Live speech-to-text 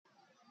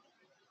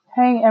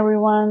Hey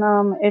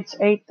everyone, it's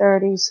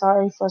 8:30.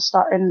 Sorry for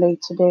starting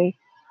late today.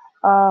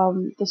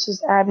 This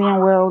is Abby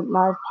and Will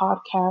live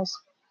podcast.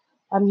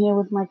 I'm here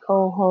with my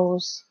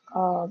co-host,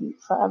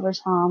 Forever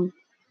Tom.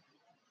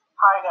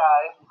 Hi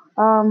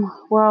guys.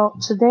 Well,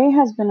 today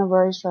has been a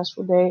very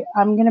stressful day.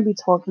 I'm gonna be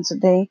talking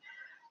today.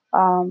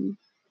 Um,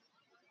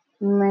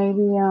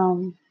 maybe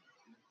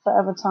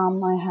Forever Tom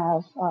might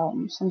have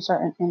some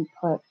certain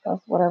input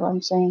of whatever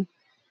I'm saying.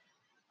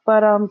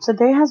 But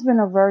today has been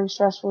a very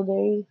stressful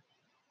day.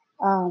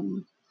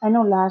 I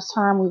know last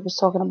time we was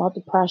talking about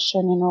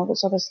depression and all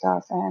this other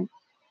stuff, and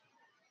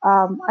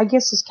I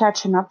guess it's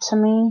catching up to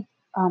me.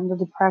 The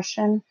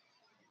depression.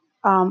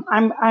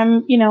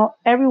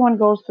 Everyone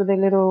goes through their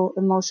little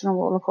emotional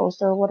roller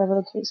coaster, or whatever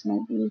the case may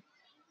be,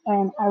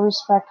 and I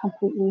respect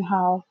completely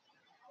how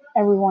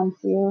everyone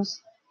feels.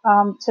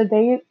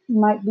 Today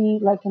might be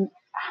like an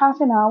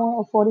half an hour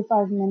or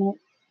 45-minute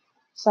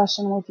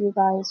session with you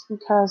guys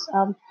because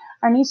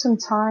I need some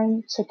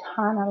time to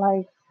kind of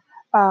like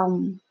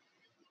um,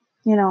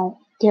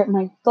 get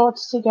my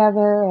thoughts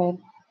together and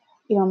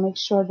make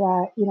sure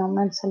that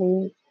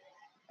mentally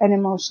and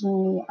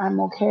emotionally I'm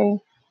okay.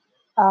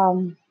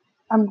 Um,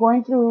 I'm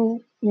going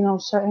through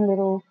certain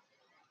little,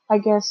 I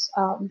guess,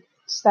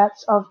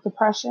 steps of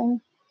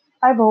depression.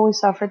 I've always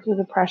suffered through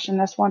depression.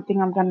 That's one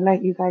thing I'm gonna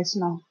let you guys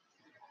know.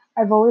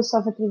 I've always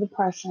suffered through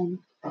depression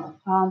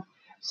um,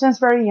 since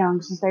very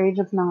young, since the age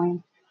of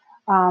 9.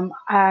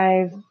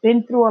 I've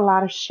been through a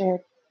lot of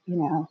shit, you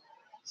know,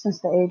 since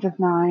the age of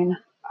 9.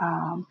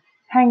 Um,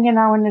 Hanging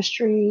out in the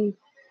street,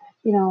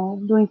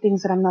 doing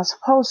things that I'm not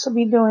supposed to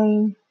be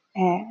doing.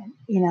 And,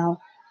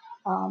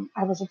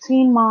 I was a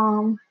teen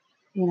mom,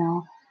 you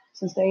know,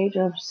 since the age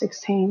of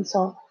 16.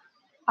 So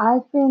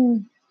I've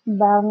been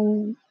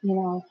battling,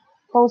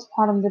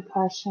 postpartum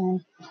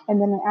depression.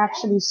 And then it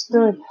actually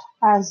stood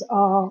as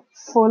a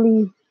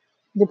fully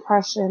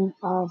depression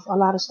of a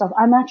lot of stuff.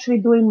 I'm actually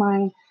doing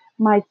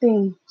my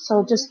thing.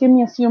 So just give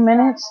me a few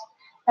minutes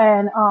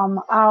and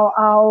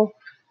I'll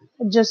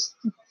just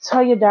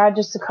tell your dad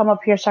just to come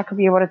up here so I could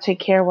be able to take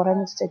care of what I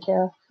need to take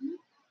care of.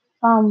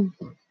 Um,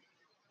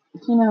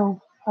 you know,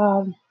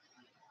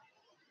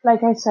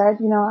 like I said,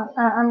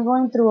 I'm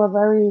going through a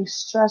very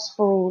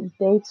stressful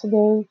day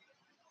today.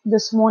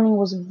 This morning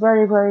was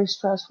very, very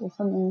stressful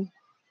for me.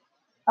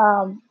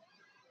 Um,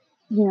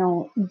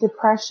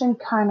 Depression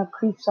kind of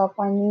creeps up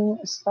on me,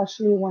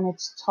 especially when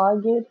it's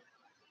target.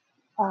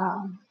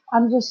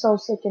 I'm just so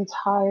sick and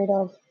tired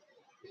of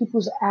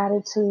people's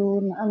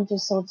attitude. And I'm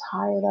just so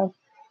tired of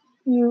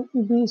you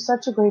be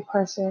such a great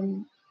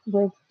person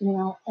with,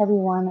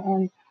 everyone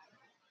and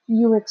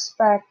you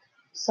expect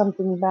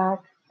something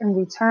back in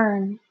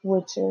return,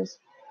 which is,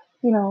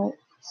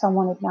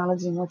 someone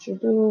acknowledging what you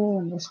do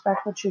and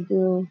respect what you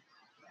do.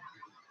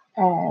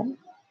 And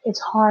it's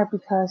hard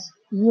because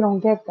you don't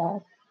get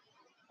that.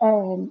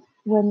 And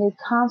when they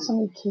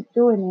constantly keep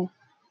doing it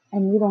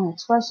and you don't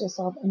express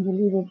yourself and you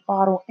leave it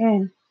bottled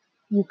in,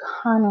 you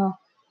kind of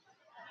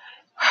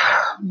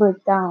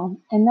break down.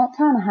 And that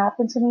kind of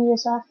happened to me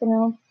this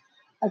afternoon.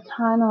 I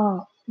kind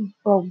of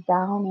broke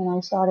down and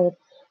I started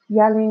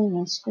yelling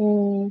and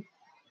screaming.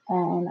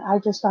 And I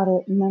just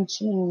started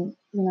mentioning,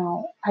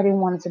 I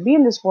didn't want it to be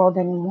in this world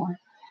anymore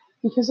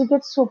because it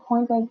gets to a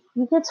point that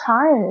you get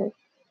tired.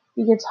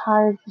 You get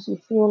tired because you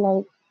feel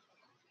like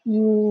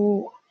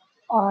you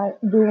are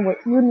doing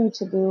what you need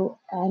to do.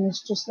 And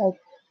it's just like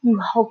you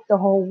help the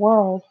whole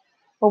world.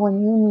 But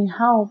when you need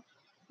help,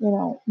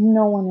 no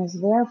one is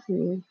there for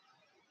you.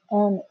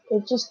 And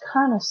it just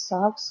kind of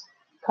sucks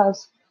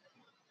because,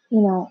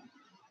 you know,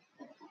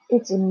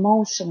 it's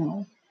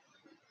emotional.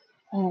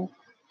 And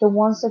the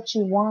ones that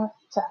you want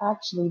to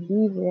actually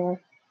be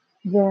there,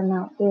 they're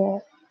not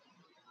there.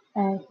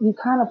 And you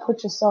kind of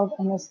put yourself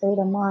in a state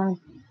of mind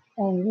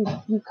and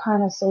you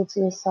kind of say to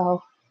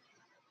yourself,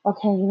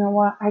 okay, you know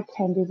what? I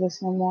can't do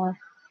this no more.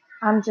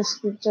 I'm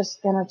just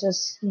gonna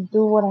just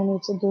do what I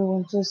need to do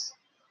and just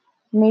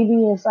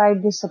maybe if I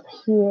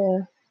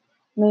disappear,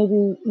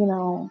 maybe,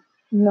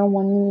 no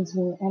one needs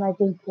me and I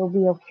think it'll be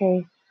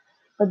okay.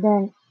 But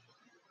then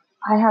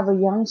I have a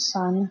young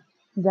son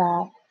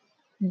that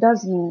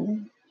does need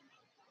me.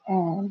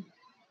 And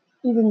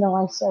even though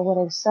I said what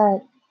I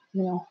said,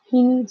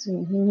 he needs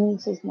me. He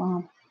needs his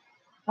mom.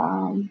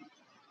 Um,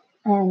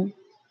 and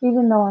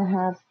even though I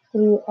have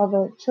 3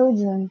 other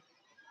children,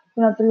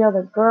 3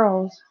 other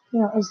girls,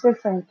 it's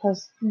different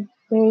because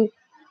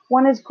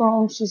one is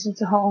grown, she's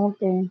into her own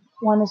thing.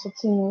 One is a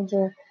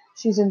teenager,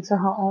 she's into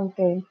her own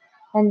thing.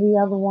 And the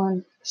other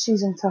one,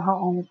 she's into her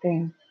own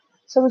thing.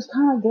 So it's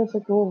kind of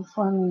difficult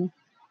for me.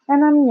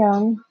 And I'm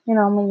young,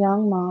 I'm a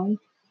young mom.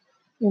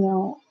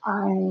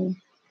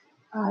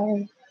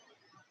 I,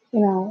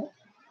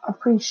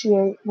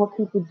 appreciate what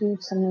people do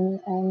to me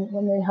and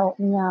when they help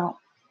me out,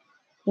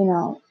 you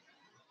know,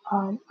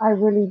 I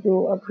really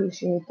do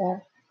appreciate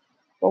that.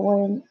 But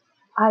when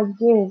I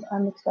give,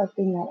 I'm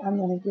expecting that I'm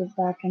going to give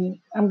back and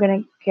I'm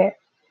going to get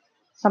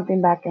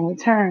something back in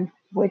return,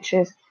 which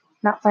is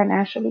not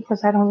financially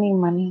because I don't need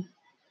money.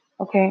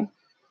 Okay.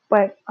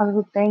 But a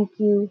little thank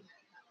you,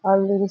 are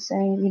literally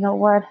saying, you know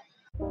what?